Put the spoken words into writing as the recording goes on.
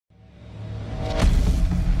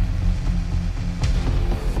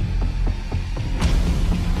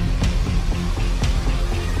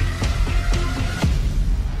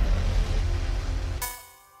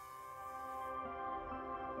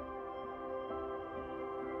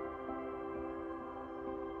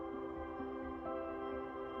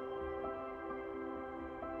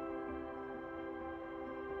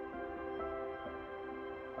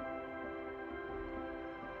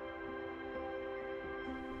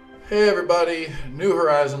Hey everybody, New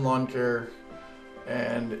Horizon Lawn Care,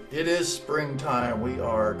 and it is springtime. We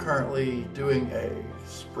are currently doing a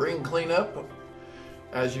spring cleanup.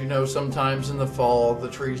 As you know, sometimes in the fall the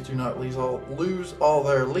trees do not lose all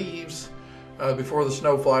their leaves before the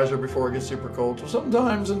snow flies or before it gets super cold. So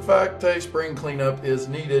sometimes, in fact, a spring cleanup is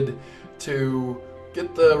needed to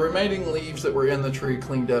get the remaining leaves that were in the tree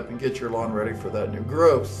cleaned up and get your lawn ready for that new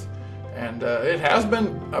growth. And it has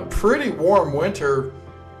been a pretty warm winter,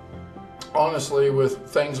 honestly, with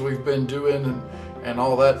things we've been doing and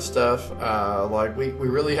all that stuff. Like we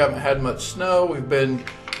really haven't had much snow. We've been,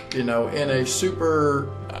 in a super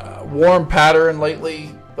warm pattern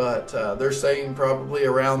lately, but they're saying probably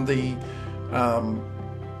around the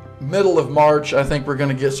middle of March, I think we're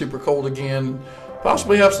going to get super cold again,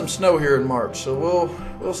 possibly have some snow here in March. So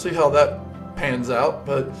we'll see how that pans out.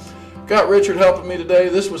 But got Richard helping me today.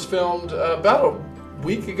 This was filmed about a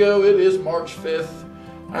week ago. It is March 5th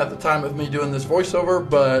at the time of me doing this voiceover,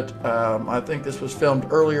 but I think this was filmed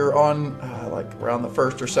earlier on, like around the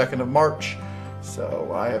 1st or 2nd of March.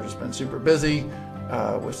 So I have just been super busy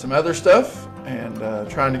with some other stuff and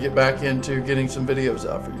trying to get back into getting some videos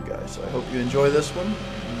out for you guys. So I hope you enjoy this one.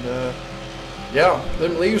 And yeah,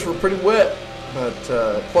 them leaves were pretty wet, but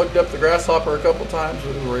plugged up the Grasshopper a couple times.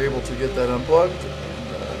 We were able to get that unplugged and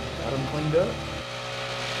got them cleaned up.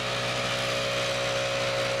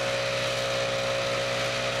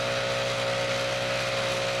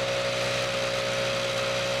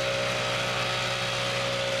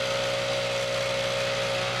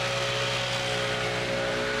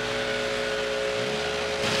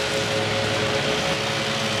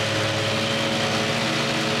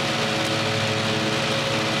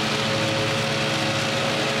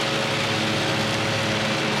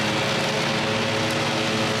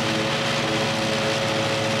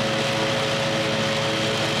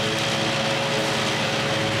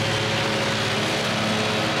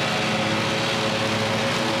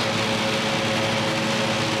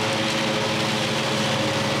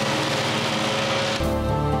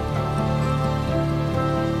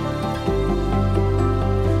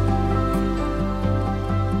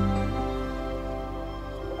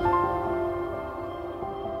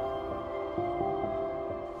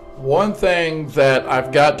 One thing that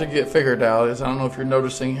I've got to get figured out is, I don't know if you're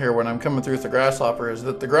noticing here when I'm coming through with the Grasshopper, is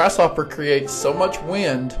that the Grasshopper creates so much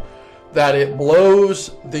wind that it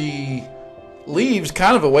blows the leaves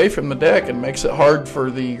kind of away from the deck and makes it hard for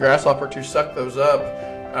the Grasshopper to suck those up.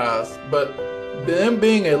 But them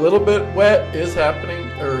being a little bit wet is happening,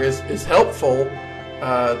 or is helpful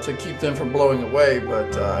to keep them from blowing away. But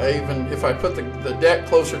even if I put the deck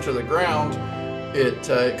closer to the ground, it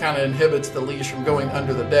kind of inhibits the leaves from going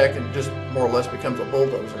under the deck and just more or less becomes a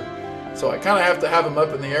bulldozer. So I kind of have to have them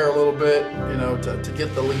up in the air a little bit, to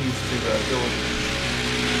get the leaves to go.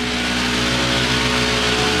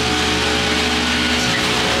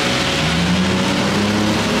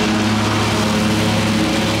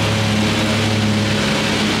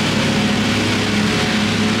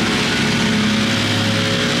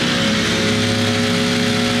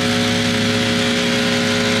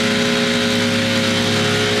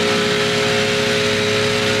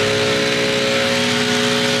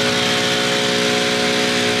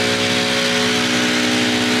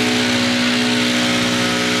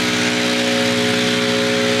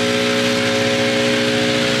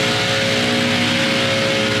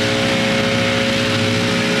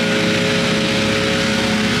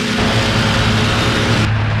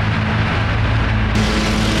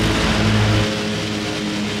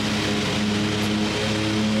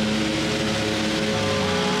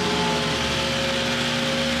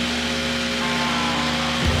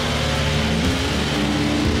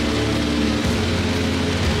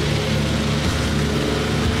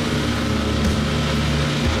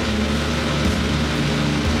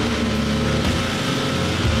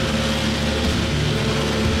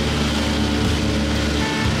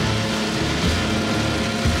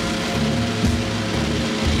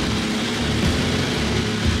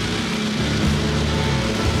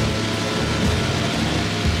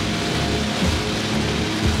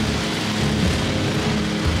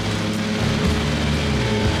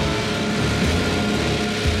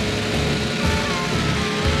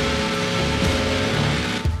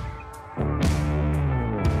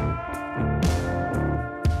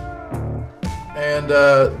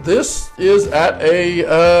 And this is at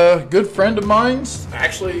a good friend of mine's.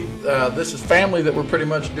 Actually, this is family that we're pretty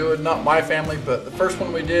much doing, not my family, but the first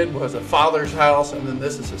one we did was a father's house, and then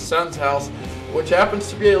this is his son's house, which happens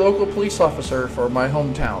to be a local police officer for my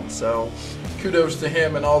hometown. So kudos to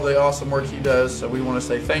him and all the awesome work he does. So we want to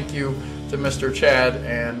say thank you to Mr. Chad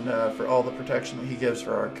and for all the protection that he gives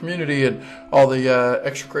for our community and all the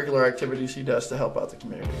extracurricular activities he does to help out the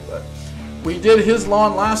community. But we did his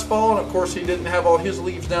lawn last fall, and of course he didn't have all his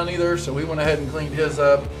leaves down either, so we went ahead and cleaned his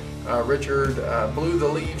up. Richard blew the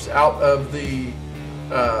leaves out of the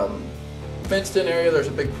fenced-in area. There's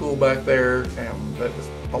a big pool back there, and there's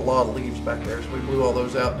a lot of leaves back there, so we blew all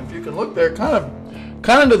those out. And if you can look there, kind of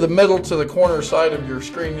to the middle to the corner side of your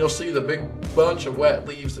screen, you'll see the big bunch of wet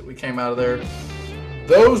leaves that we came out of there.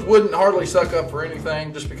 Those wouldn't hardly suck up for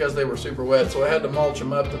anything just because they were super wet, so I had to mulch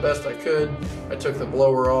them up the best I could. I took the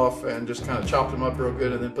blower off and just kind of chopped them up real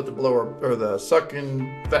good, and then put the blower or the suction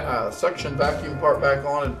vacuum part back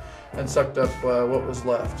on and sucked up what was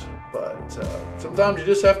left. But sometimes you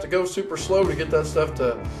just have to go super slow to get that stuff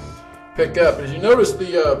to pick up. And as you notice,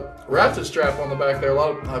 the ratchet strap on the back there,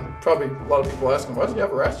 probably a lot of people asking, why do you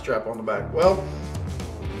have a ratchet strap on the back? Well,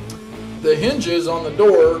 the hinges on the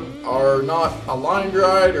door are not aligned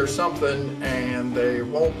right or something, and they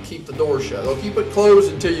won't keep the door shut. They'll keep it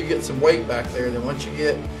closed until you get some weight back there. Then once you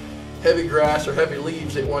get heavy grass or heavy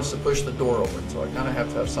leaves, it wants to push the door open. So I kind of have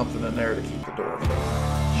to have something in there to keep the door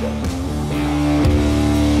shut.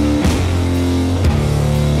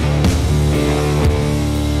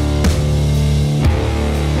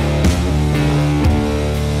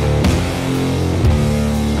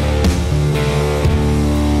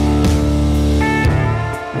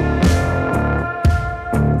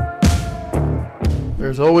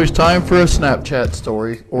 There's always time for a Snapchat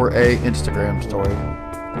story or a Instagram story.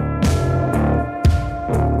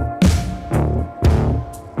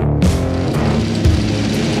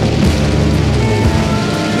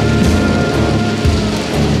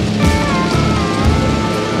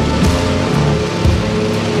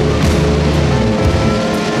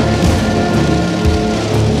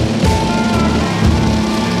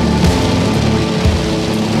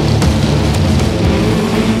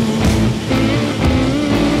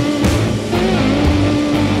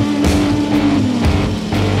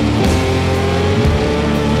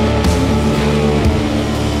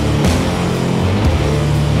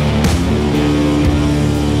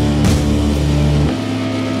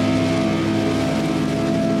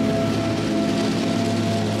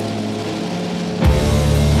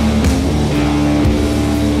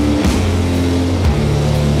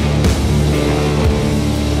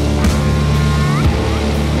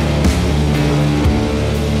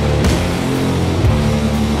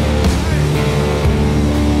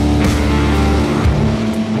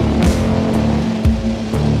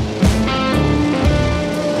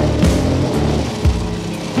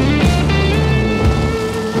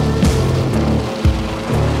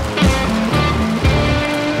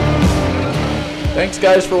 Thanks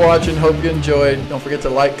guys for watching. Hope you enjoyed. Don't forget to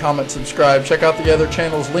like, comment, subscribe. Check out the other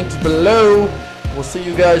channels linked below. We'll see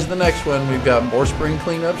you guys in the next one. We've got more spring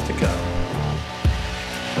cleanups to come.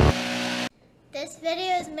 This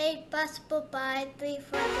video is made possible by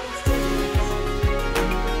 343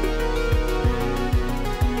 Studios.